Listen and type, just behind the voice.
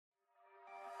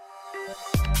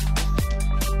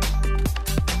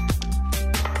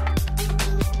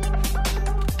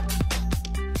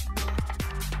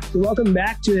Welcome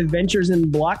back to Adventures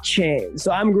in Blockchain. So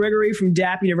I'm Gregory from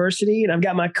Dapp University, and I've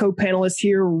got my co-panelists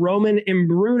here, Roman and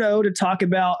Bruno, to talk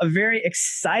about a very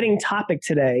exciting topic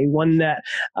today, one that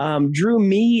drew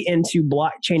me into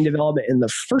blockchain development in the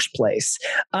first place.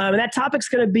 And that topic's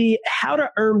going to be how to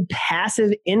earn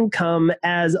passive income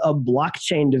as a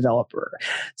blockchain developer.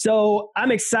 So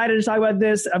I'm excited to talk about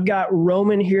this. I've got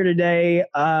Roman here today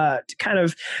to kind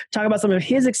of talk about some of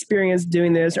his experience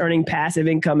doing this, earning passive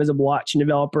income as a blockchain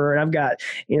developer. And I've got,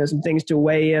 some things to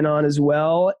weigh in on as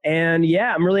well. And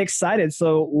yeah, I'm really excited.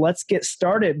 So let's get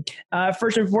started.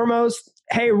 First and foremost,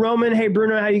 hey, Roman. Hey,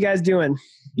 Bruno. How you guys doing?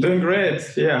 Doing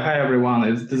great. Yeah. Hi,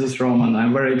 everyone. This is Roman.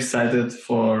 I'm very excited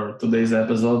for today's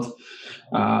episode.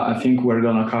 I think we're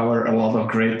going to cover a lot of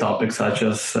great topics, such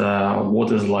as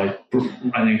what is like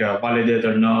running a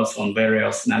validator nodes on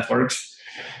various networks.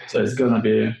 So it's going to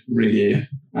be really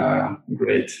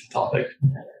great topic.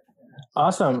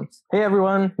 Awesome. Hey,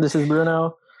 everyone. This is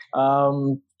Bruno.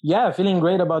 Feeling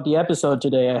great about the episode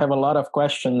today. I have a lot of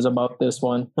questions about this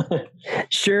one.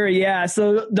 Sure, yeah.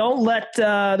 So don't let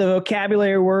the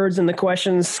vocabulary words and the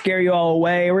questions scare you all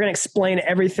away. We're going to explain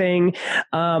everything,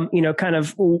 kind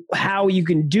of how you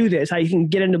can do this, how you can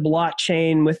get into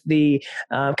blockchain with the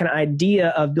kind of idea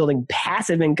of building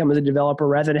passive income as a developer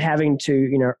rather than having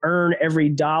to, earn every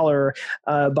dollar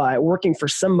by working for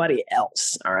somebody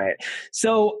else. All right.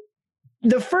 So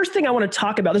the first thing I want to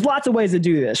talk about, there's lots of ways to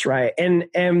do this, right?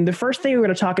 And the first thing we're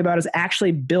going to talk about is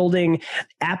actually building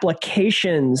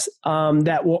applications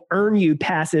that will earn you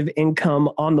passive income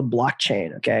on the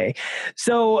blockchain, okay?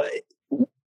 So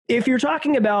if you're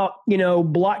talking about,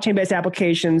 blockchain-based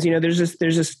applications, there's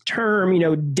this term,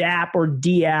 DApp or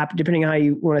DApp, depending on how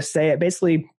you want to say it.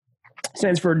 Basically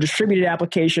stands for distributed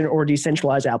application or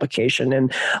decentralized application.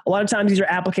 And a lot of times these are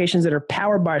applications that are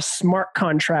powered by smart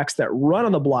contracts that run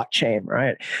on the blockchain,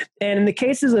 right? And in the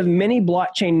cases of many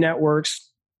blockchain networks,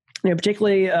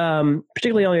 particularly on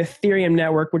the Ethereum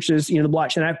network, which is the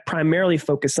blockchain I primarily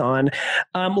focus on.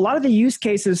 A lot of the use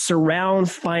cases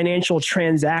surround financial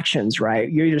transactions,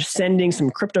 right? You're either sending some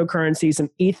cryptocurrency,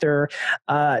 some ether,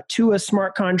 to a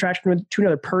smart contract to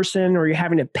another person, or you're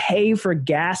having to pay for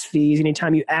gas fees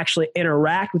anytime you actually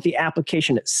interact with the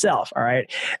application itself. All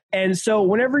right, and so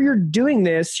whenever you're doing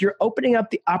this, you're opening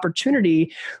up the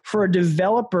opportunity for a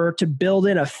developer to build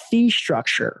in a fee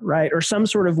structure, right, or some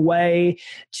sort of way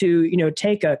to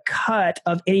take a cut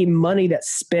of any money that's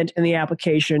spent in the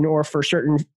application or for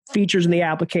certain features in the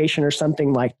application or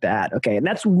something like that. Okay. And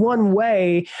that's one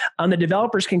way the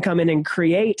developers can come in and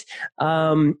create,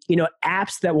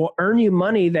 apps that will earn you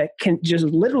money that can just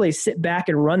literally sit back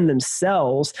and run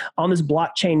themselves on this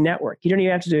blockchain network. You don't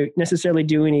even have to necessarily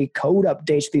do any code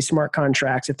updates to these smart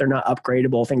contracts if they're not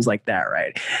upgradable, things like that.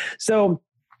 Right. So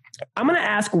I'm going to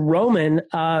ask Roman,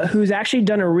 who's actually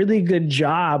done a really good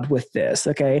job with this,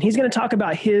 okay? And he's going to talk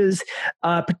about his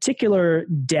particular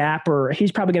DApp, or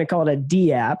he's probably going to call it a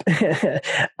DApp.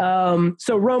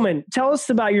 So Roman, tell us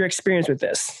about your experience with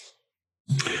this.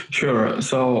 Sure.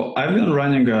 So I've been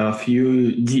running a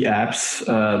few DApps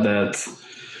that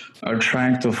are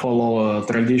trying to follow a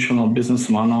traditional business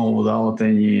model without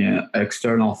any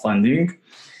external funding,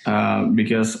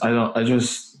 because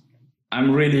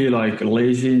I'm really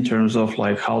lazy in terms of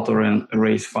how to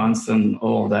raise funds and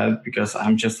all of that, because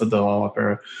I'm just a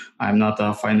developer. I'm not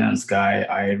a finance guy.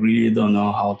 I really don't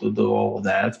know how to do all of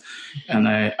that. And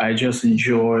I just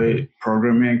enjoy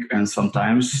programming. And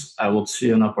sometimes I will see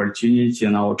an opportunity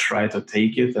and I will try to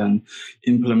take it and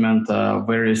implement a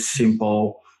very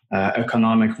simple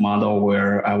economic model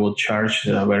where I will charge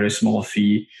a very small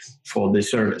fee for the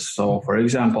service. So, for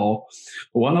example,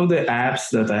 one of the apps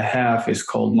that I have is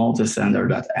called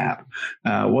Multisender.app.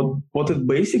 What it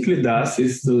basically does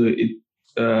is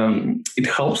it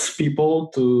helps people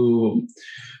to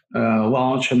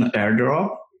launch an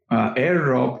airdrop.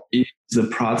 Airdrop is a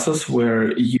process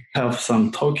where you have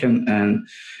some token and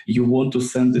you want to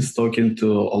send this token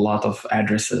to a lot of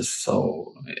addresses.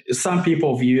 So some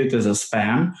people view it as a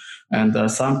spam,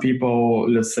 and some people,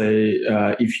 let's say,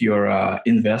 if you're an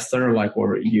investor,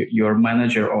 or you're a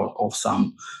manager of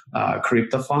some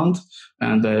crypto fund,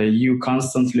 and you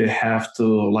constantly have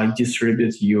to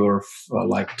distribute your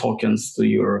tokens to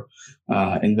your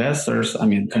investors,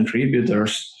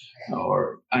 contributors.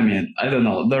 I don't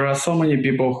know. There are so many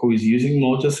people who is using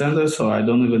Multisender, so I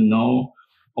don't even know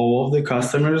all of the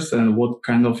customers and what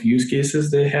kind of use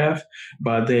cases they have.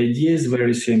 But the idea is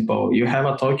very simple. You have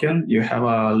a token, you have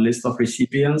a list of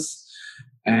recipients,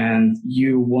 and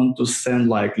you want to send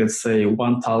let's say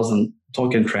 1,000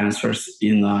 token transfers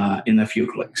in a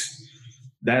few clicks.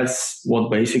 That's what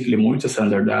basically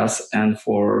Multisender does. And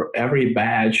for every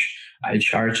batch, I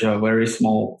charge a very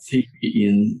small fee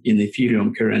in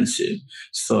Ethereum currency.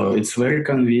 So it's very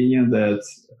convenient that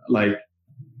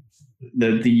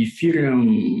the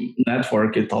Ethereum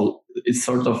network, it's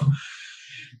sort of,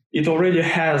 it already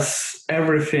has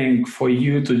everything for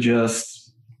you to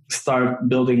just start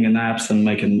building an apps and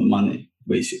making money,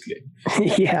 basically.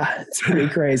 Yeah, it's pretty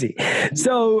crazy.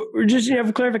 So just,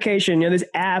 for clarification, this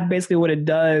app, basically what it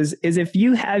does is if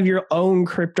you have your own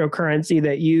cryptocurrency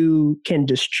that you can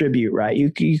distribute, right?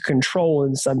 You control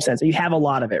in some sense. You have a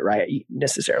lot of it, right?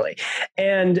 Necessarily.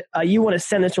 And you want to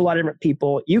send this to a lot of different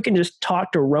people. You can just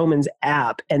talk to Roman's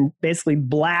app and basically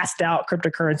blast out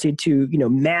cryptocurrency to,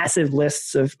 massive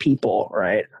lists of people,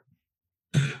 right?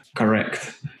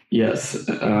 Correct. Yes.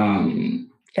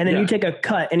 And then you take a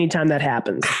cut anytime that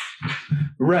happens.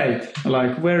 Right.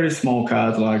 Like very small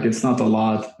cut, like it's not a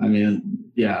lot. I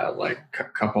mean, like a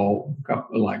couple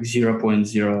like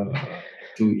 0.02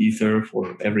 Ether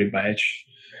for every batch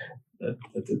that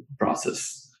the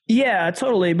process. Yeah,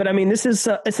 totally. But I mean, this is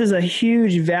a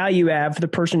huge value add for the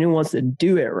person who wants to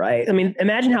do it, right? I mean,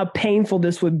 imagine how painful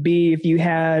this would be if you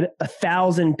had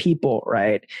 1,000 people,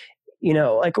 right?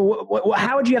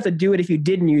 How would you have to do it if you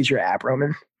didn't use your app,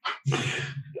 Roman?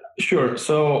 Sure.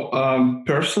 So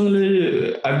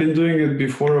personally, I've been doing it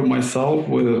before myself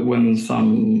when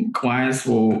some clients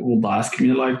will ask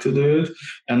me to do it.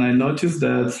 And I noticed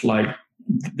that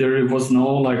there was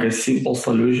no a simple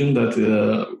solution that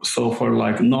so for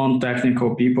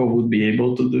non-technical people would be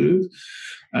able to do it.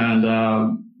 And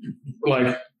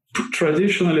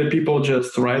traditionally people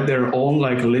just write their own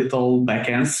little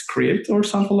backend script or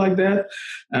something like that.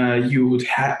 You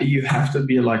have to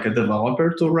be a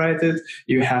developer to write it.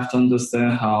 You have to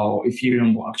understand how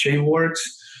Ethereum blockchain works,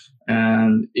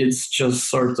 and it's just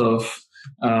sort of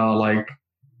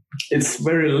it's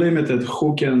very limited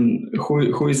who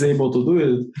is able to do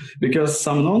it, because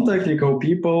some non-technical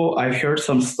people, I've heard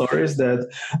some stories that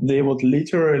they would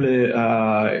literally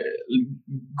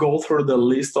go through the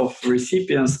list of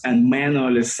recipients and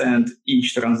manually send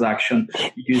each transaction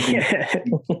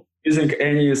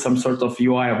using some sort of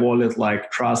UI wallet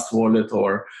like Trust Wallet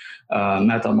or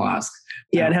MetaMask.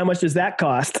 Yeah, and how much does that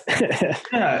cost?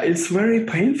 Yeah, it's very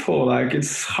painful.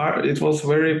 It's hard. It was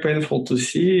very painful to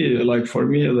see, for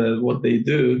me, that what they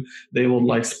do, they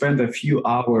would spend a few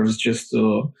hours just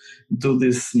to do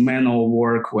this manual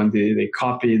work when they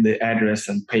copy the address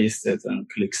and paste it and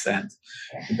click send.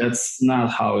 That's not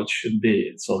how it should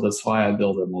be. So that's why I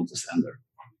built a Multisender.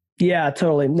 Yeah,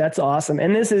 totally. That's awesome.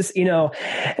 And this is, kind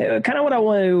of what I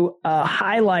want to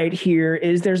highlight here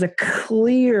is there's a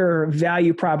clear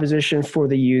value proposition for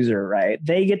the user, right?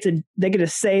 They get to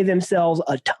save themselves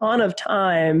a ton of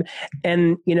time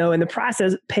and, in the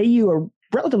process, pay you a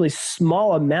relatively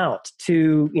small amount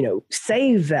to,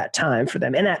 save that time for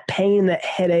them and that pain, that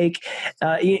headache,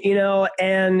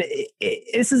 and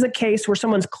this is a case where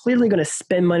someone's clearly going to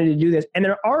spend money to do this and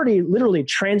they're already literally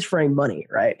transferring money,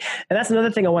 right? And that's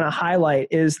another thing I want to highlight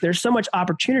is there's so much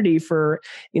opportunity for,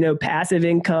 passive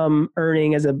income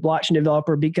earning as a blockchain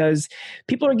developer because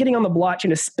people are getting on the blockchain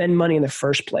to spend money in the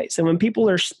first place. And when people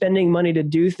are spending money to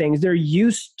do things, they're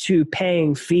used to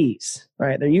paying fees,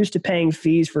 right? They're used to paying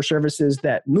fees for services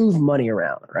that move money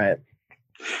around, right?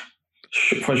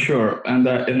 For sure. And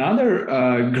another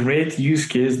great use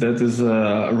case that is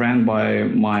ran by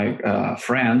my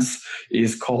friends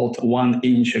is called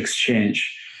 1inch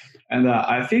exchange. And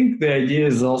I think the idea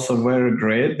is also very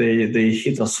great. They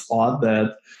hit a spot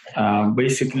that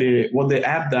basically what the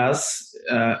app does,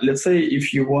 let's say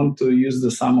if you want to use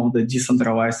the sum of the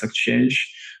decentralized exchange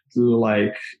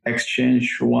to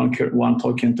exchange one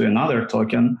token to another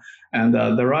token. And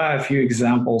there are a few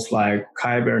examples like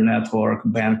Kyber Network,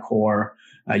 Bancor,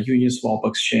 Uniswap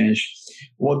Exchange.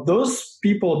 What those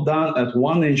people done at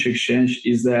 1inch exchange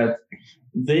is that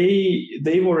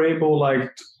they were able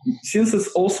since it's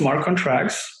all smart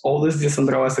contracts, all these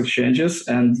decentralized exchanges,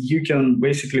 and you can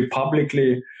basically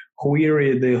publicly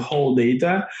query the whole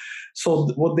data. So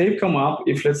what they've come up,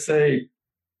 if let's say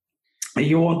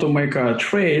you want to make a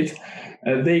trade,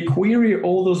 they query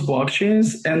all those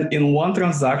blockchains, and in one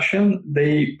transaction,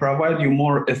 they provide you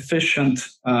more efficient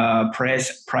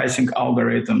pricing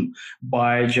algorithm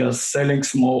by just selling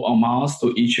small amounts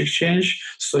to each exchange,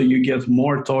 so you get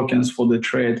more tokens for the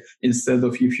trade instead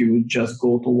of if you just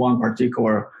go to one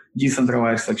particular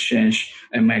decentralized exchange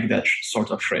and make that sort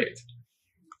of trade.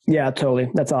 Yeah, totally.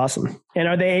 That's awesome. And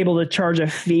are they able to charge a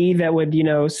fee that would,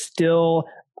 still...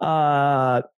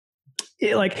 so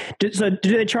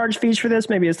do they charge fees for this?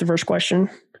 Maybe it's the first question.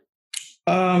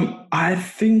 I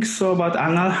think so, but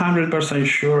I'm not 100%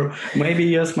 sure. Maybe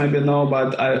yes, maybe no,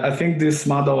 but I think this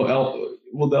model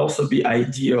would also be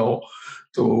ideal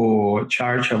to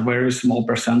charge a very small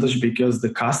percentage because the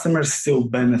customer still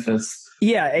benefits.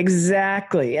 Yeah,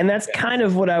 exactly. And that's kind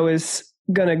of what I was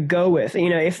gonna go with. You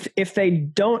know, if they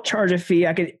don't charge a fee,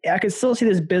 I could still see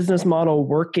this business model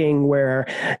working where,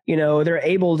 you know, they're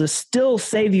able to still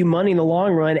save you money in the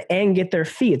long run and get their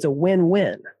fee. It's a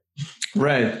win-win.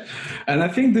 Right. And I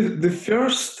think the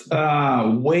first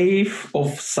wave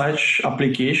of such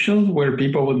applications where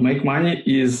people would make money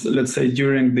is, let's say,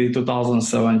 during the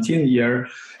 2017 year,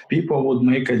 people would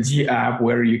make a D app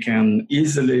where you can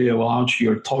easily launch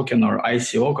your token or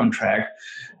ICO contract.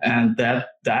 And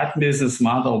that business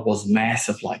model was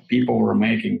massive. Like people were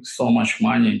making so much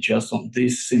money just on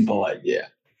this simple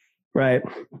idea. Right.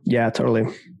 Yeah,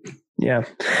 totally. Yeah.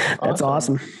 That's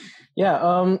awesome.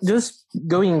 Yeah, just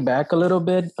going back a little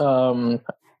bit,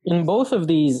 in both of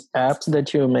these apps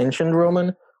that you mentioned,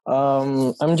 Roman,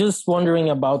 I'm just wondering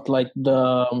about like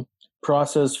the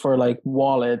process for like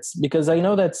wallets, because I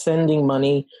know that sending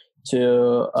money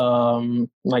to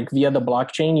like via the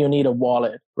blockchain, you need a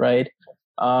wallet, right?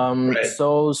 Right.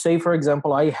 So say, for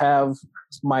example, I have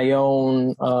my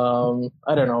own,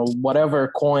 I don't know,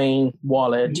 whatever coin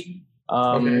wallet.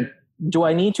 Okay. Do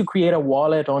I need to create a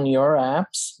wallet on your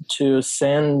apps to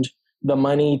send the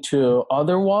money to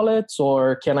other wallets,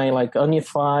 or can I like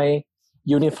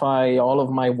unify all of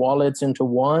my wallets into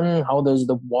one? How does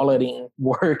the walleting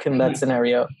work in that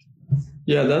scenario?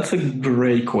 Yeah, that's a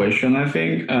great question, I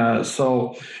think.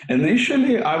 So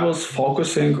initially, I was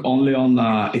focusing only on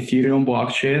Ethereum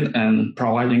blockchain and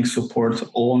providing support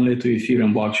only to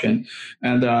Ethereum blockchain.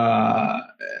 And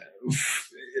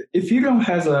Ethereum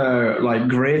has a like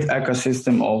great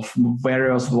ecosystem of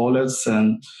various wallets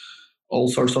and all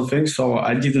sorts of things. So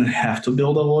I didn't have to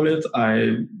build a wallet.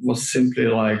 I was simply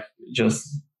like just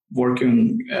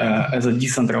working as a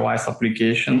decentralized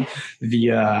application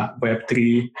via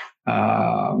Web3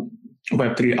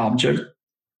 Web3 object.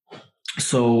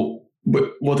 So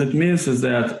what it means is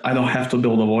that I don't have to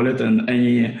build a wallet, and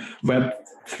any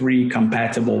Web3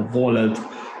 compatible wallet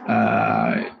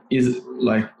is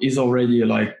already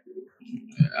like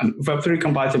Web3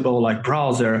 compatible like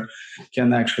browser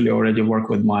can actually already work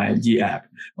with my D app,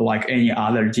 like any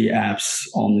other D apps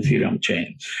on Ethereum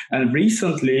chain. And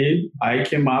recently I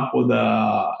came up with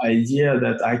the idea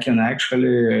that I can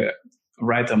actually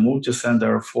write a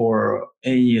multi-sender for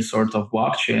any sort of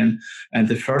blockchain. And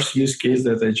the first use case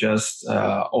that I just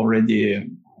already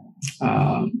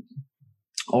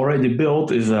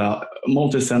built is a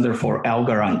multi-sender for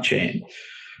Algorand chain.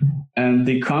 And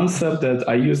the concept that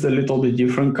I used a little bit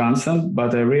different concept,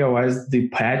 but I realized the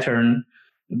pattern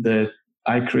that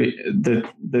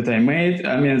that I made.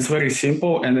 I mean, it's very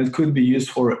simple, and it could be used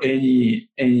for any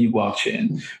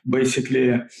blockchain.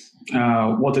 Basically,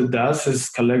 what it does is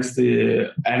collects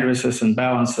the addresses and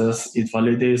balances. It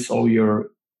validates all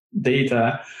your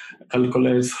data,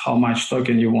 calculates how much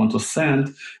token you want to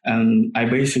send, and I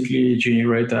basically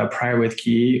generate a private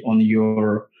key on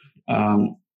your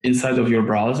inside of your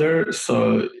browser.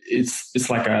 So it's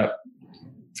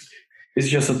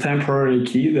just a temporary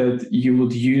key that you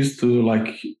would use to like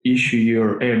issue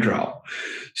your airdrop.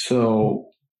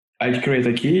 So I create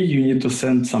a key. You need to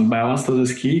send some balance to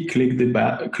this key. Click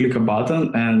a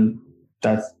button, and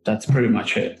that's pretty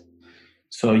much it.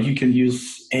 So you can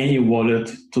use any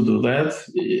wallet to do that,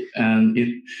 and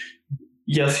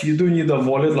yes, you do need a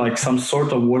wallet, like some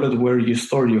sort of wallet where you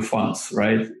store your funds,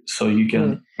 right? So you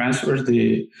can transfer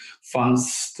the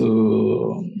funds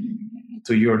to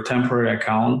your temporary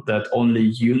account that only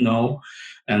you know,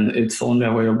 and it's only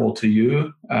available to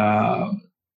you.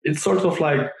 It's sort of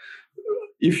like,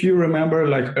 if you remember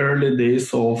like early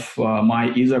days of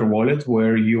my Ether wallet,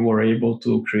 where you were able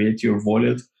to create your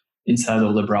wallet inside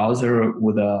of the browser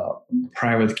with a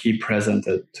private key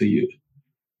presented to you.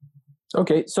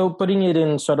 Okay, so putting it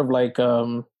in sort of like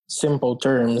simple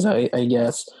terms, I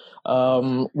guess,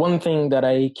 one thing that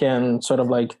I can sort of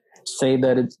like say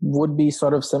that it would be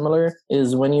sort of similar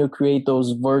is when you create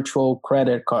those virtual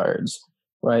credit cards,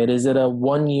 right? Is it a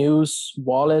one-use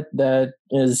wallet that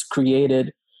is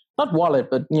created, not wallet,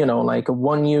 but, you know, like a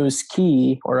one-use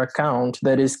key or account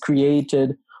that is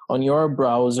created on your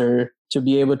browser to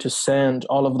be able to send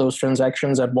all of those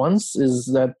transactions at once?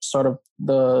 Is that sort of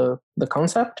the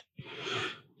concept?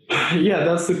 Yeah,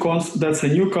 that's a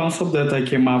new concept that I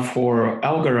came up for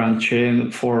Algorand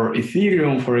chain. For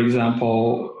Ethereum, for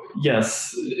example,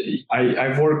 yes,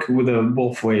 I work with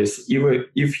both ways. Even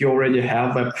if you already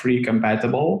have Web3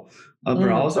 compatible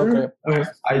browser, okay.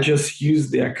 I just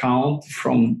use the account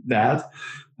from that.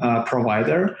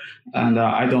 provider, and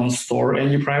I don't store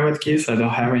any private keys. I don't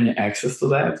have any access to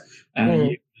that,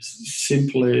 and you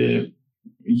simply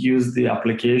use the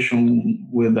application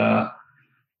with a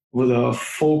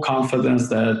full confidence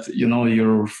that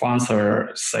your funds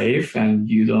are safe and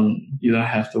you don't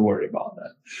have to worry about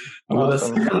that.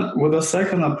 Awesome. With a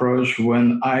second approach,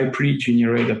 when I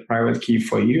pre-generate a private key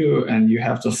for you and you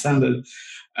have to send it,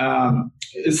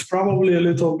 it's probably a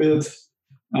little bit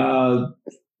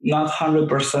not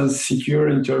 100% secure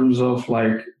in terms of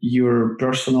like your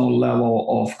personal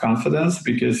level of confidence,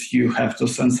 because you have to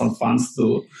send some funds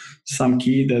to some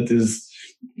key that is,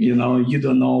 you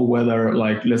don't know whether,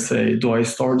 like, let's say, do I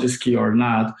store this key or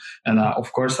not? And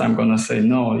of course, I'm going to say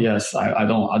no. Yes, I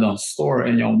don't store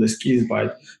any of these keys,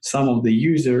 but some of the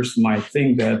users might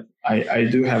think that I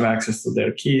do have access to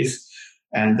their keys,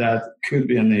 and that could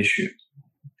be an issue.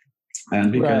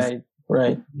 And because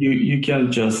you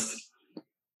can't just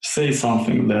say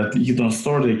something that you don't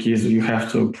store the keys, you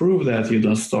have to prove that you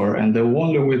don't store. And the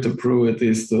only way to prove it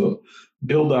is to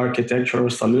build an architectural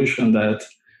solution that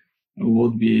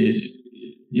would be,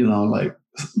 like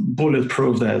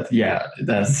bulletproof, that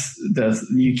that's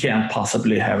you can't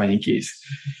possibly have any keys.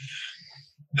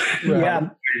 Yeah,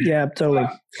 totally.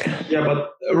 Yeah,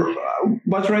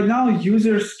 but right now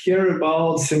users care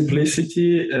about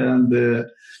simplicity, and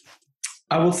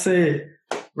I would say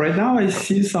right now I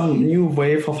see some new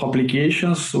wave of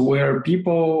applications where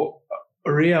people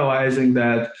are realizing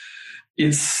that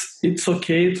it's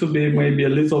okay to be maybe a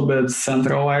little bit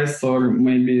centralized, or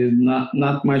maybe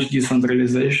not much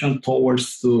decentralization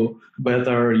towards to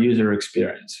better user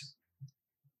experience.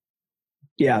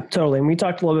 Yeah, totally. And we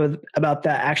talked a little bit about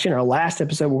that actually in our last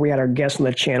episode where we had our guest on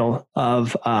the channel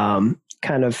of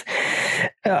kind of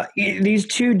these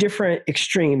two different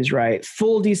extremes, right?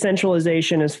 Full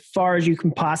decentralization as far as you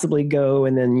can possibly go,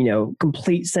 and then,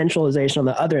 complete centralization on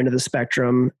the other end of the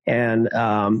spectrum. And,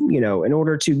 in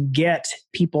order to get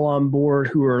people on board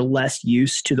who are less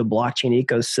used to the blockchain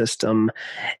ecosystem,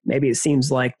 maybe it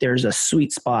seems like there's a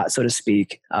sweet spot, so to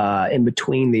speak, in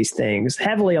between these things,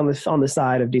 heavily on the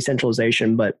side of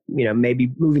decentralization, but,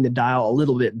 maybe moving the dial a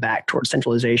little bit back towards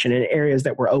centralization in areas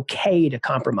that we're okay to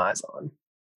compromise on.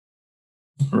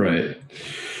 Right.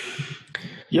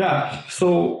 Yeah.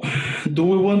 So do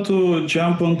we want to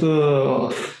jump onto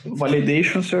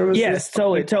validation services? Yes,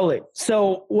 totally.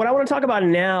 So what I want to talk about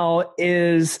now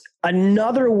is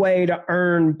another way to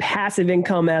earn passive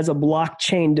income as a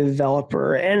blockchain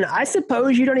developer. And I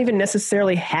suppose you don't even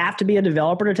necessarily have to be a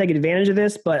developer to take advantage of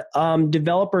this, but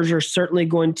developers are certainly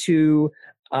going to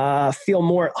feel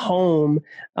more at home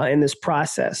in this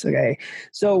process. Okay.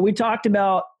 So we talked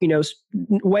about,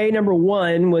 way number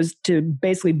one was to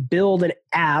basically build an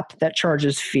app that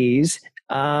charges fees.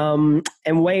 And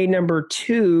way number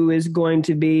two is going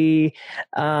to be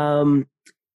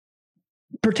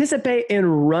participate in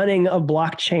running a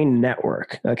blockchain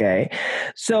network. Okay.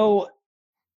 So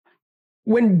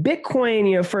when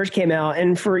Bitcoin, first came out,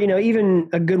 and for, even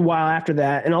a good while after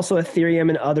that, and also Ethereum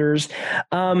and others,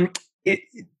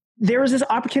 there was this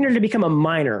opportunity to become a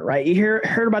miner, right? You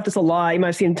heard about this a lot. You might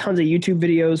have seen tons of YouTube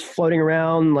videos floating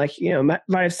around, like,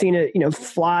 might have seen it,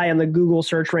 fly on the Google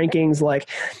search rankings, like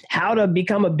how to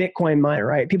become a Bitcoin miner,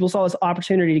 right? People saw this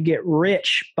opportunity to get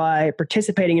rich by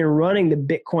participating in running the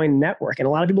Bitcoin network. And a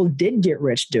lot of people did get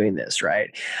rich doing this, right?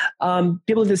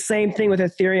 People did the same thing with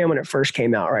Ethereum when it first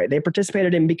came out, right? They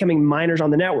participated in becoming miners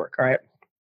on the network, all right?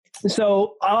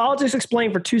 So I'll just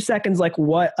explain for 2 seconds like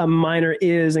what a miner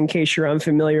is in case you're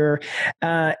unfamiliar,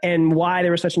 and why there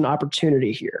was such an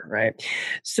opportunity here, right?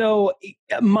 So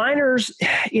miners,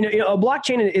 a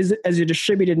blockchain is a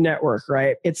distributed network,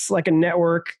 right? It's like a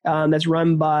network that's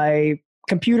run by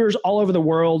computers all over the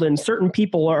world, and certain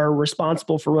people are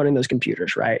responsible for running those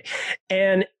computers, right?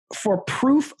 And for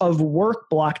proof of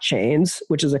work blockchains,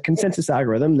 which is a consensus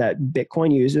algorithm that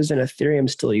Bitcoin uses and Ethereum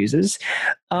still uses,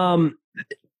 a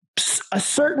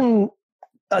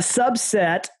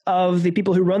subset of the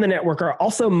people who run the network are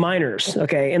also miners,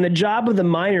 okay? And the job of the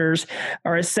miners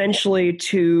are essentially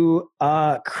to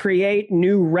create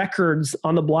new records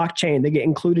on the blockchain that get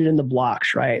included in the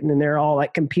blocks, right? And then they're all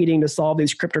like competing to solve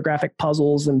these cryptographic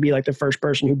puzzles and be like the first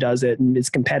person who does it, and it's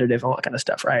competitive, all that kind of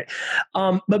stuff, right?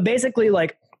 But basically,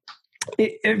 like,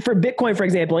 for Bitcoin, for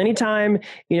example, anytime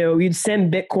you'd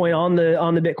send Bitcoin on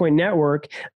the Bitcoin network,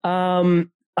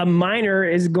 a miner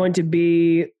is going to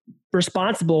be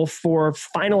responsible for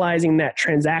finalizing that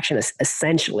transaction,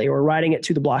 essentially, or writing it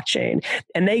to the blockchain.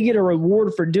 And they get a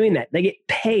reward for doing that. They get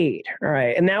paid. All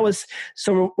right. And that was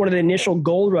one of the initial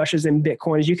gold rushes in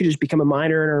Bitcoin, is you could just become a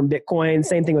miner and earn Bitcoin.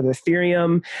 Same thing with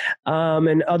Ethereum,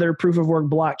 and other proof of work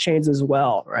blockchains as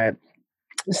well. Right.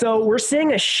 So we're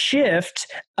seeing a shift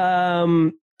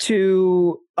to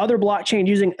other blockchains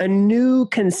using a new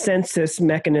consensus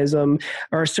mechanism,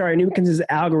 a new consensus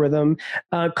algorithm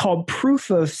called proof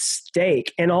of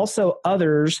stake, and also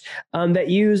others that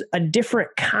use a different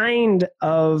kind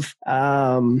of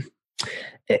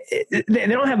they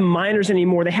don't have miners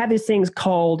anymore. They have these things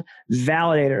called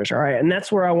validators. All right. And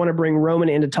that's where I want to bring Roman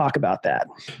in to talk about that.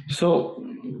 So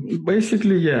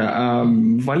basically,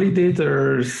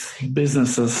 validators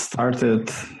businesses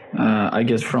started, I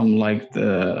guess, from like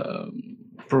the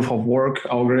proof of work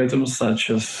algorithms such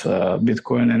as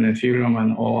Bitcoin and Ethereum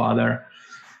and all other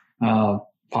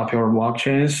popular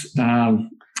blockchains.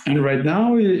 And right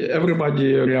now,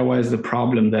 everybody realized the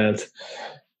problem that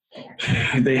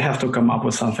they have to come up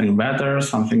with something better,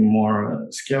 something more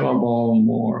scalable,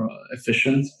 more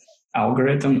efficient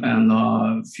algorithm, and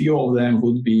few of them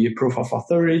would be proof of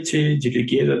authority,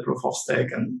 delegated proof of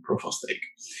stake, and proof of stake.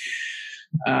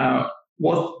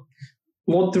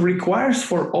 What requires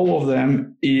for all of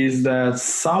them is that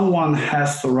someone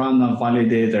has to run a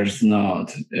validator's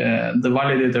node. The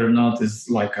validator node is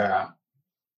like a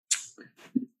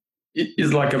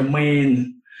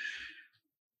main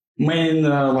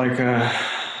like a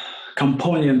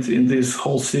component in this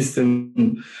whole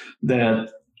system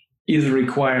that is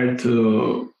required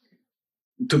to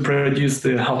produce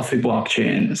the healthy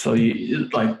blockchain. So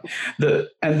the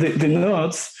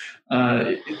nodes,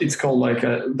 it's called like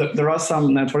there are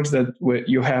some networks that where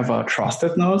you have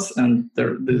trusted nodes, and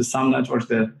there's some networks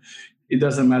that it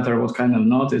doesn't matter what kind of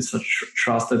node, it's a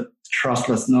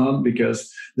trustless node,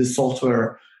 because the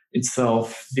software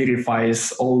itself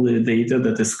verifies all the data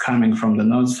that is coming from the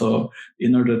node. So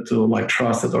in order to like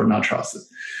trust it or not trust it.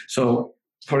 So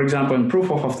for example, in proof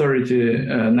of authority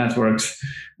networks,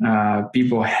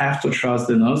 people have to trust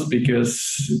the nodes because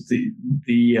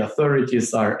the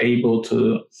authorities are able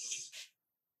to,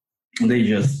 they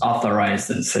just authorize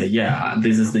and say, yeah,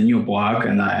 this is the new block,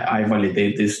 and I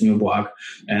validate this new block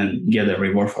and get a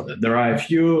reward for that. There are a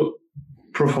few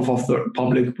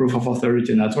public proof of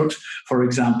authority networks. For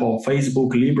example,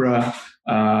 Facebook Libra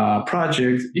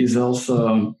project is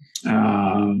also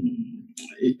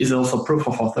proof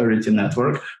of authority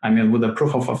network. I mean, with a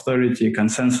proof of authority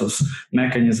consensus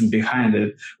mechanism behind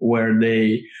it, where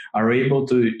they are able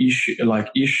to issue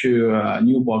a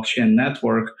new blockchain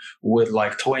network with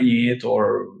like 28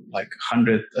 or like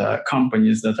 100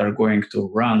 companies that are going to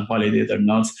run validator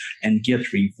nodes and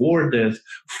get rewarded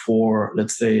for,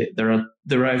 let's say, there are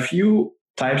a few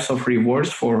types of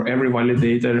rewards for every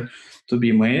validator to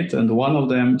be made, and one of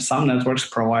them, some networks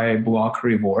provide block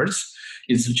rewards.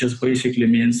 It just basically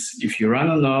means if you run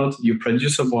a node, you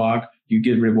produce a block, you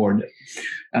get rewarded.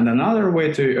 And another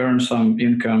way to earn some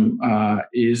income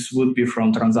would be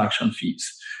from transaction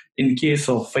fees. In case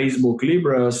of Facebook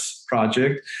Libra's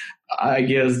project, I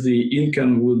guess the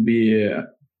income would be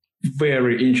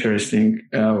very interesting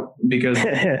because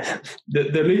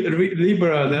the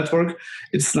Libra network,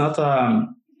 it's not a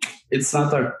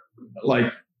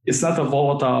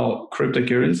volatile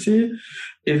cryptocurrency.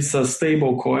 It's a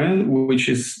stable coin, which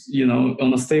is,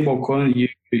 on a stable coin,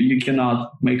 you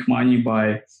cannot make money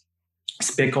by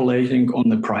speculating on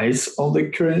the price of the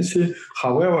currency.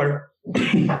 However,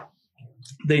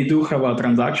 they do have a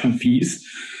transaction fees.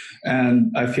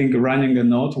 And I think running a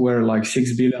node where like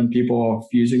 6 billion people are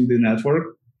using the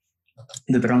network,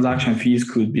 the transaction fees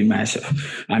could be massive.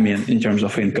 I mean, in terms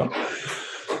of income.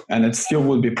 And it still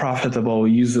would be profitable,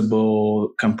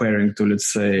 usable, comparing to,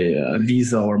 let's say,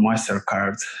 Visa or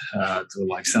MasterCard to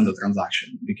like send a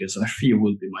transaction, because the fee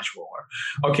would be much lower.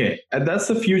 Okay, and that's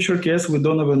the future case. We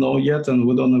don't even know yet, and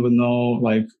we don't even know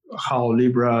like how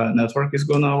Libra network is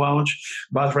going to launch.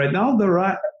 But right now, there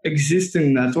are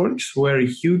existing networks where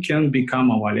you can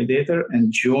become a validator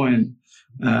and join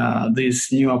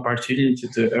this new opportunity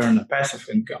to earn a passive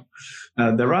income.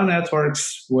 There are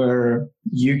networks where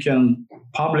you can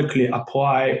publicly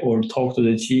apply or talk to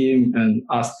the team and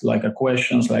ask like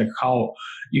questions like how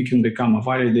you can become a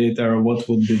validator, what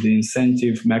would be the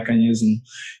incentive mechanism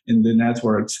in the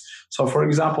networks. So for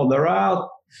example, there are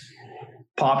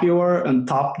popular and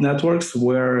top networks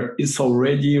where it's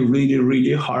already really,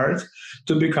 really hard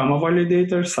to become a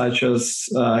validator, such as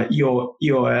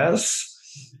EOS,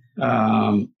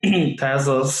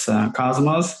 Tezos,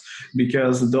 Cosmos,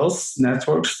 because those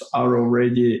networks are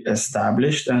already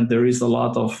established, and there is a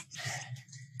lot of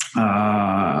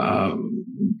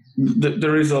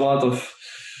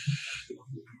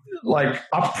like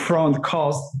upfront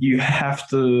cost you have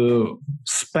to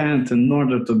spend in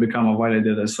order to become a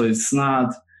validator. So it's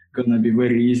not going to be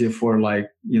very easy for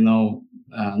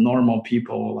normal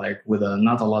people like with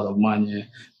not a lot of money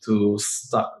to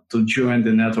join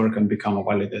the network and become a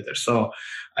validator. So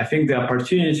I think the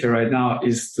opportunity right now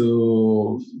is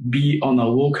to be on a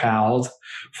lookout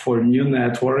for new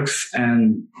networks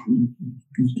and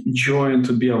join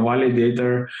to be a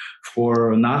validator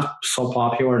for not so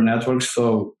popular networks.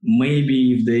 So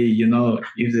maybe if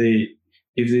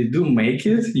they do make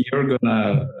it,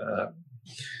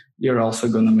 you're also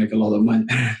gonna make a lot of money.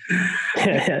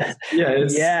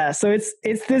 Yeah. So it's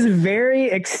this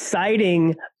very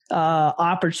exciting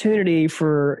opportunity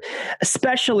for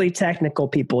especially technical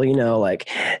people. Like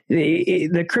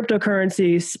the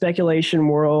cryptocurrency speculation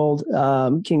world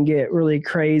can get really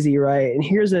crazy, right? And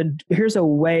here's a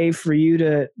way for you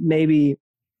to maybe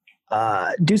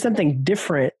do something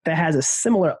different that has a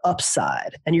similar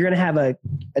upside, and you're going to have a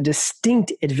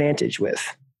distinct advantage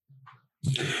with.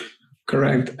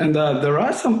 Correct. And there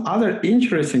are some other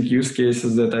interesting use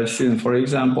cases that I've seen. For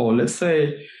example, let's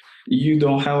say you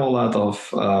don't have a lot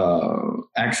of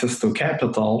access to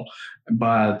capital,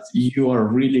 but you are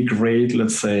really great,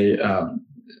 let's say,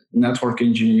 network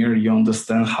engineer. You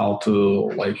understand how to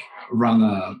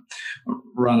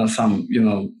run some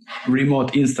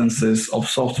remote instances of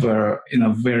software in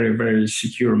a very, very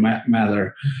secure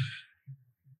manner.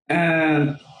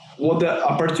 And what the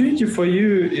opportunity for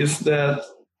you is that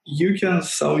you can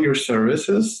sell your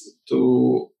services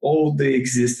to all the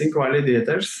existing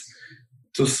validators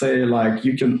to say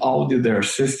you can audit their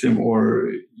system,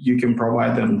 or you can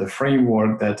provide them the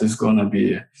framework that is going to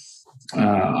be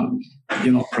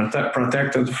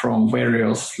protected from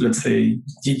various, let's say,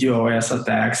 DDoS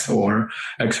attacks or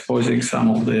exposing some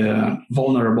of the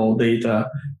vulnerable data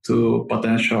to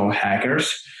potential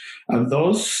hackers.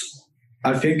 Those,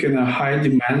 I think, in a high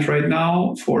demand right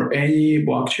now for any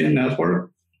blockchain network.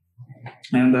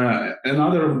 And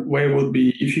another way would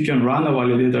be if you can run a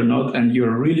validator node and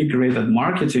you're really great at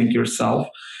marketing yourself,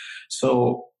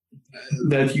 so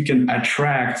that you can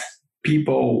attract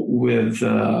people with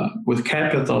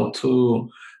capital to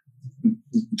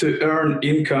earn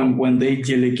income when they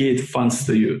delegate funds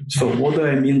to you. So what do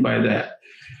I mean by that?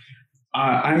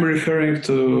 I'm referring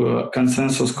to a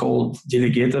consensus called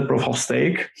delegated proof of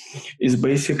stake. Is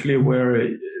basically where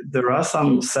there are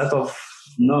some set of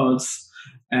nodes,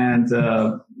 and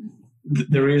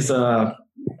there is a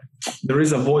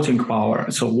voting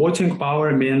power. So voting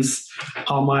power means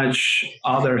how much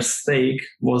other stake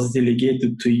was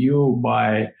delegated to you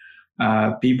by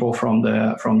people from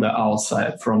the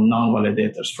outside, from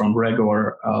non-validators, from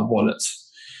regular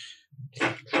wallets.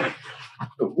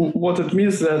 What it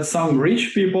means that some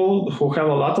rich people who have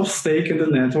a lot of stake in the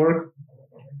network,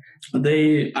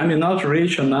 not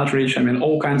rich,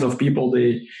 all kinds of people,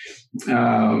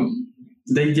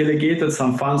 they delegated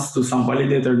some funds to some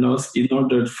validator nodes in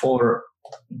order for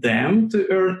them to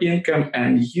earn income.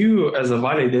 And you, as a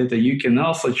validator, you can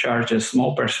also charge a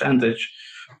small percentage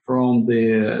from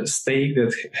the stake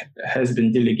that has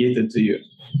been delegated to you.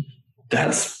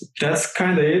 That's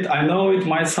kind of it. I know it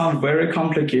might sound very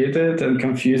complicated and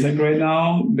confusing right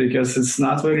now because it's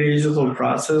not very easy to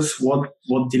process what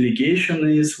delegation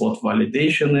is, what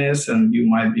validation is, and you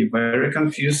might be very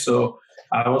confused. So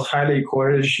I would highly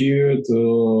encourage you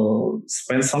to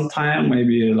spend some time,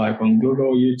 maybe on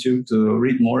Google, YouTube, to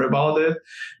read more about it,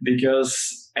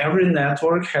 because every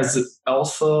network has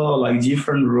also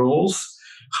different rules,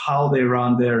 how they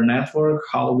run their network,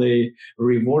 how they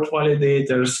reward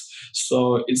validators.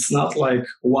 So it's not like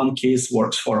one case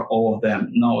works for all of them.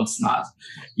 No, it's not.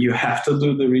 You have to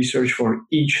do the research for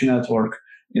each network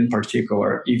in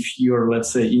particular. If you're,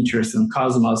 let's say, interested in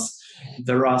Cosmos,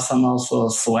 there are some also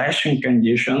slashing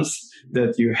conditions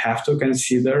that you have to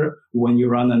consider when you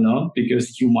run a node,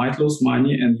 because you might lose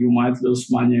money, and you might lose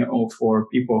money for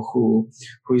people who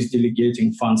is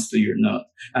delegating funds to your node.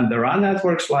 And there are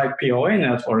networks like POA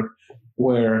network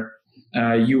where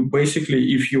you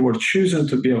basically, if you were chosen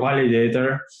to be a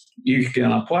validator, you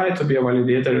can apply to be a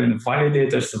validator, and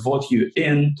validators vote you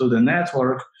into the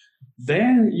network.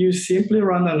 Then you simply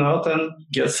run a node and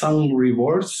get some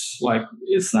rewards.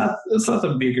 It's not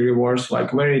a big rewards,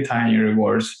 very tiny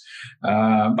rewards,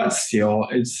 but still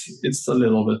it's a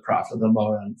little bit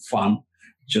profitable and fun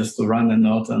just to run a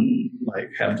node and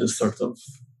have this sort of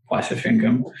passive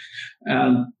income.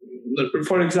 And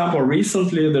for example,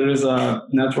 recently there is a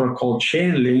network called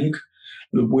Chainlink,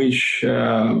 which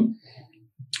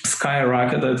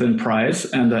skyrocketed in price,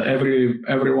 and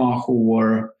everyone who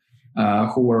were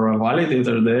a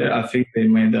validator there, I think they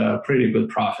made pretty good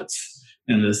profits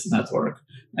in this network.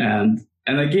 And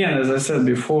and again, as I said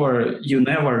before, you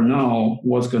never know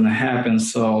what's going to happen.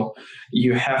 So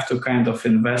you have to kind of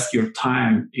invest your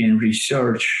time in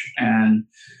research and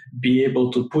be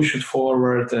able to push it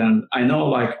forward. And I know,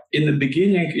 like in the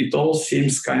beginning, it all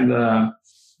seems kind of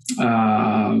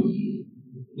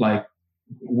like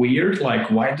weird.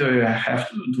 Like, why do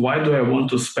I want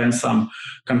to spend some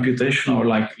computational,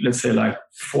 like let's say like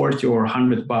 40 or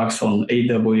 $100 on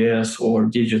AWS or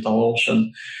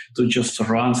DigitalOcean to just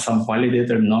run some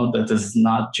validator node that is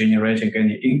not generating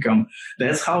any income?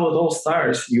 That's how it all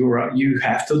starts. You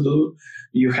have to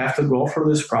go through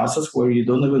this process where you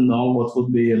don't even know what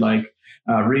would be like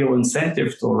a real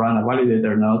incentive to run a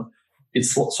validator node.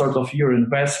 It's sort of your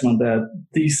investment that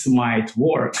this might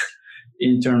work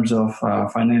in terms of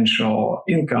financial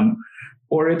income,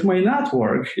 or it may not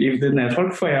work. If the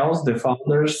network fails, the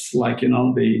founders, like,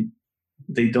 they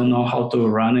don't know how to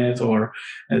run it, or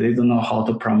they don't know how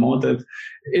to promote it.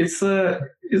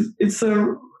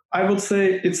 I would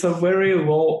say it's a very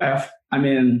low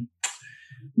you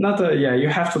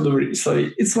have to do, so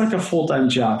it's like a full-time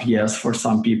job, yes, for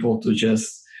some people to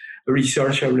just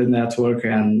research every network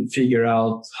and figure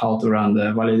out how to run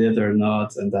the validator node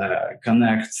and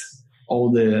connect all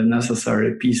the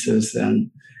necessary pieces and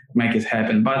make it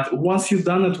happen. But once you've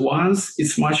done it once,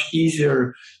 it's much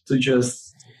easier to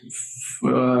just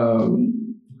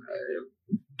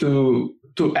to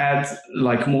add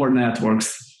like more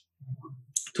networks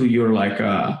to your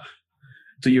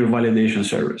validation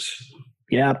service.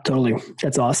 Yeah, totally.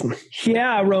 That's awesome.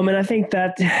 Yeah, Roman, I think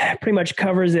that pretty much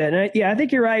covers it. And I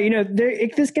think you're right.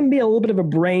 This can be a little bit of a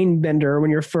brain bender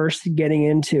when you're first getting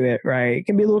into it, right? It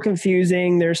can be a little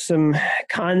confusing. There's some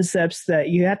concepts that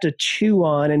you have to chew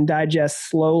on and digest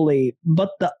slowly,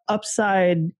 but the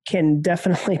upside can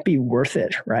definitely be worth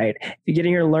it, right? If you get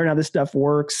in here and learn how this stuff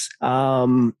works,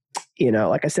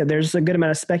 like I said, there's a good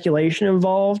amount of speculation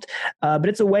involved, but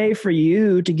it's a way for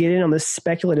you to get in on the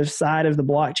speculative side of the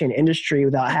blockchain industry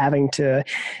without having to,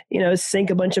 sink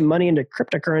a bunch of money into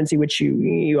cryptocurrency, which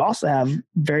you also have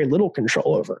very little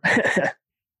control over.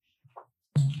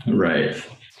 Right.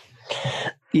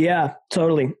 Yeah,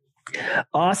 totally.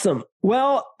 Awesome.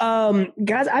 Well,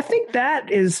 guys, I think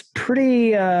that is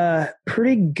pretty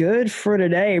good for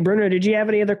today. Bruno, did you have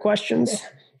any other questions?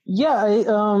 Yeah,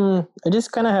 I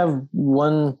just kind of have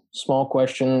one small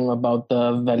question about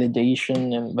the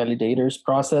validation and validators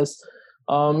process.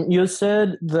 You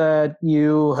said that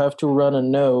you have to run a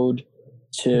node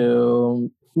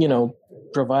to,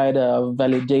 provide a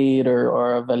validator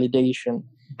or a validation.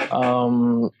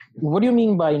 What do you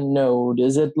mean by node?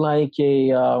 Is it like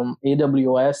a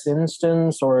AWS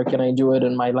instance, or can I do it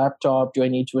in my laptop? Do I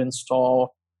need to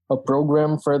install a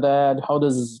program for that? How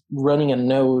does running a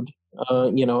node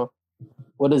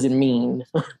what does it mean?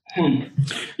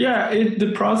 Yeah,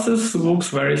 the process looks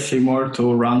very similar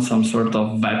to run some sort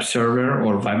of web server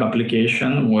or web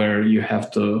application where you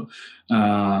have to,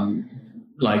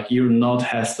 your node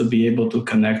has to be able to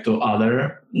connect to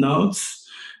other nodes.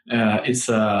 It's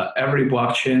every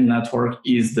blockchain network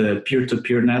is the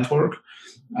peer-to-peer network.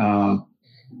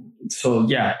 So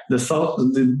yeah,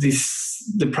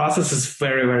 the process is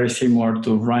very, very similar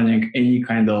to running any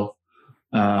kind of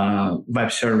web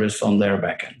service on their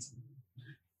backend.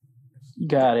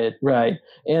 Got it. Right.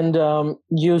 And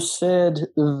you said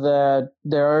that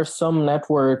there are some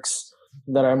networks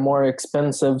that are more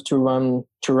expensive to run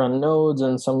nodes,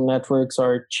 and some networks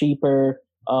are cheaper.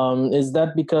 Is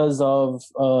that because of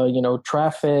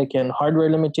traffic and hardware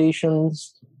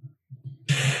limitations?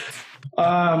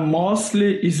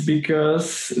 Mostly is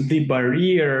because the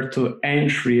barrier to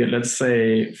entry, let's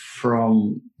say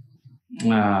from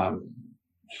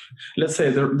let's say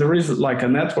there is like a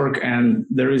network and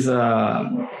there is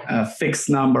a fixed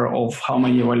number of how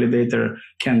many validator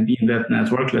can be in that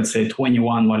network, let's say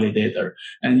 21 validator.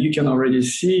 And you can already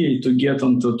see to get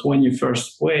onto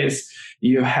 21st place,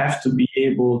 you have to be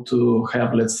able to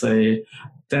have, let's say,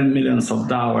 $10 million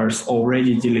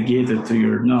already delegated to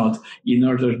your node in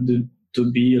order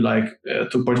to be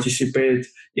to participate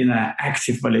in an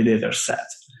active validator set.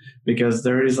 Because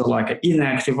there is an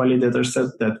inactive validator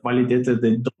set that validated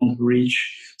they don't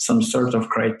reach some sort of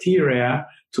criteria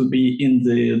to be in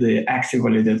the active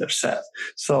validator set.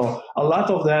 So a lot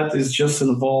of that is just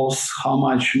involves how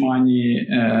much money,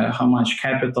 how much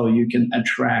capital you can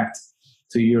attract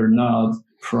to your node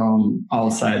from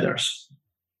outsiders.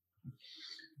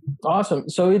 Awesome.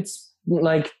 So it's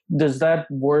does that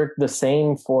work the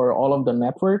same for all of the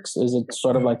networks? Is it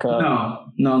sort of like a...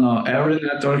 No. Every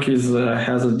network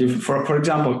has a different... For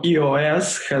example,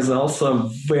 EOS has also a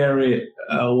very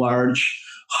large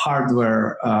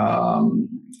hardware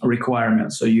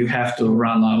requirements. So you have to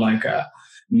run like a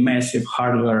massive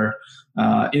hardware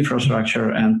infrastructure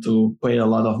and to pay a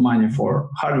lot of money for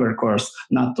hardware costs,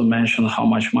 not to mention how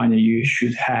much money you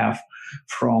should have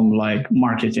from like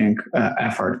marketing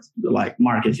effort. Like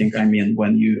marketing, I mean,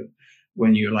 when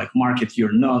you like market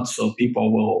your node, so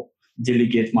people will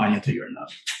delegate money to your node.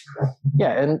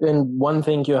 Yeah, and one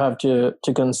thing you have to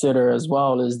consider as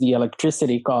well is the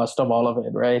electricity cost of all of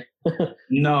it, right?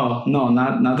 No,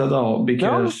 not at all.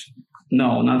 Because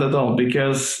no, not at all.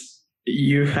 Because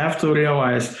you have to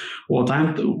realize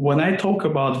when I talk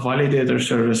about validator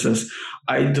services,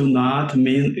 I do not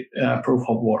mean proof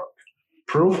of work.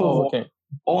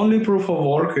 Only proof of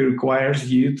work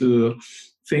requires you to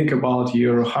think about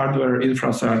your hardware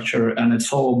infrastructure, and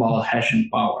it's all about hashing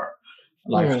power.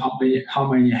 Like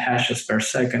how many hashes per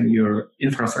second your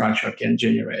infrastructure can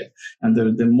generate. And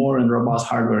the more and robust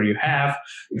hardware you have,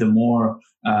 the more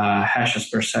hashes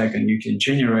per second you can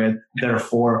generate.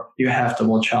 Therefore, you have to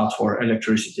watch out for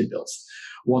electricity bills.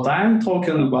 What I'm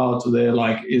talking about today,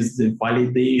 like, is the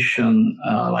validation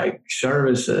like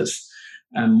services,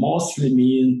 and mostly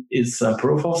mean it's a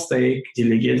proof of stake,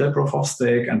 delegated proof of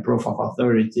stake, and proof of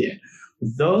authority.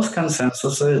 Those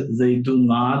consensuses, they do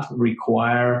not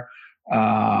require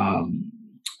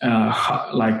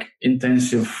like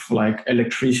intensive like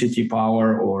electricity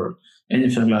power or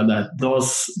anything like that.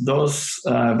 Those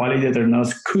validator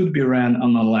nodes could be ran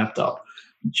on a laptop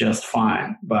just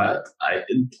fine. But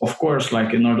of course,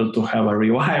 like in order to have a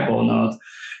reliable node,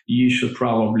 you should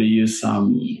probably use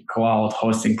some cloud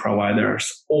hosting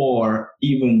providers or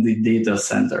even the data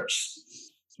centers,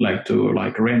 like to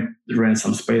like rent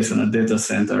some space in a data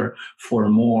center for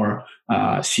more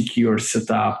secure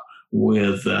setup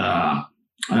with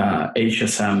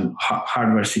HSM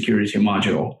hardware security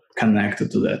module connected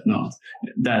to that node.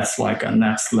 That's like a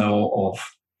next level of,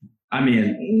 I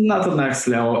mean, not a next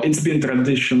level. It's been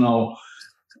traditional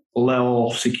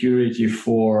level of security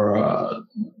for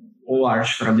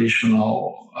large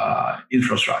traditional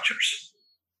infrastructures.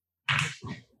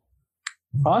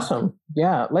 Awesome.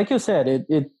 Yeah, like you said,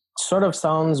 it sort of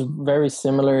sounds very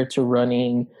similar to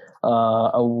running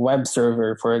a web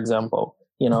server, for example.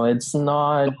 You know, it's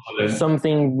not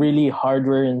something really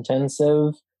hardware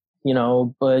intensive, you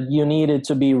know, but you need it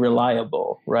to be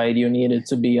reliable, right? You need it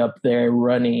to be up there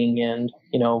running and,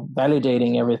 you know,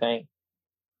 validating everything.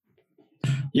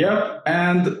 Yep.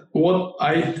 And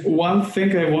one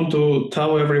thing I want to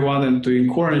tell everyone and to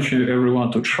encourage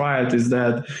everyone to try it is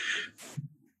that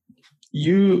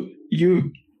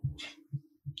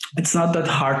it's not that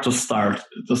hard to start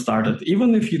it.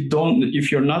 Even if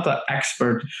you're not an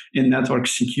expert in network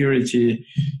security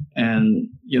and,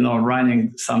 you know,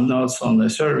 running some nodes on the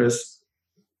service,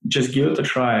 just give it a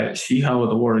try, see how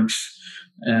it works.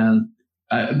 And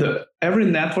every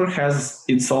network has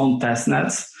its own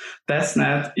testnets.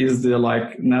 Testnet is the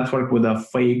like network with a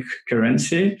fake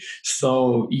currency,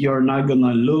 so you're not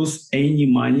gonna lose any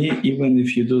money even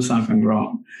if you do something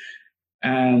wrong.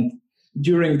 And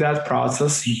during that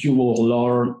process, you will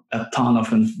learn a ton of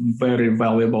very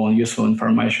valuable and useful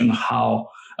information how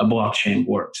a blockchain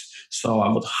works. So I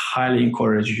would highly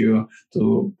encourage you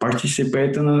to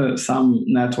participate in some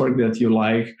network that you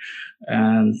like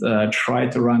and try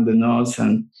to run the nodes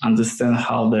and understand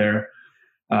how their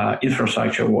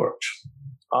infrastructure works.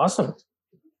 Awesome.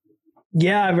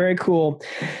 Yeah, very cool.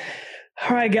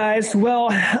 All right, guys. Well,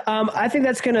 I think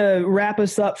that's going to wrap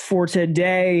us up for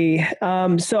today.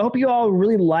 So I hope you all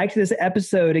really liked this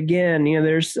episode. Again, you know,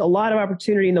 there's a lot of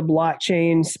opportunity in the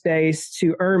blockchain space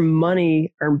to earn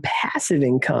money, earn passive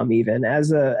income, even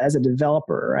as a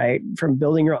developer, right? From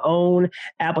building your own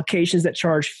applications that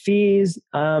charge fees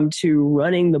to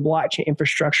running the blockchain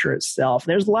infrastructure itself.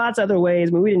 There's lots of other ways.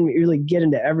 I mean, we didn't really get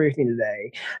into everything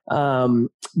today.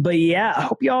 But yeah, I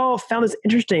hope you all found this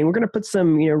interesting. We're going to put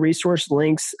some, you know, resource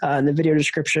links in the video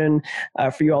description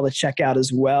for you all to check out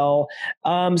as well.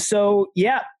 So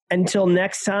yeah, until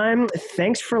next time,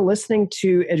 thanks for listening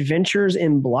to Adventures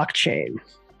in Blockchain.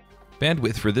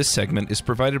 Bandwidth for this segment is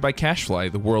provided by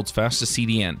CacheFly, the world's fastest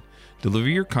CDN. Deliver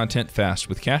your content fast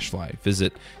with CacheFly.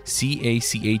 Visit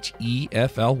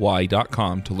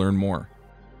CACHEFLY.com to learn more.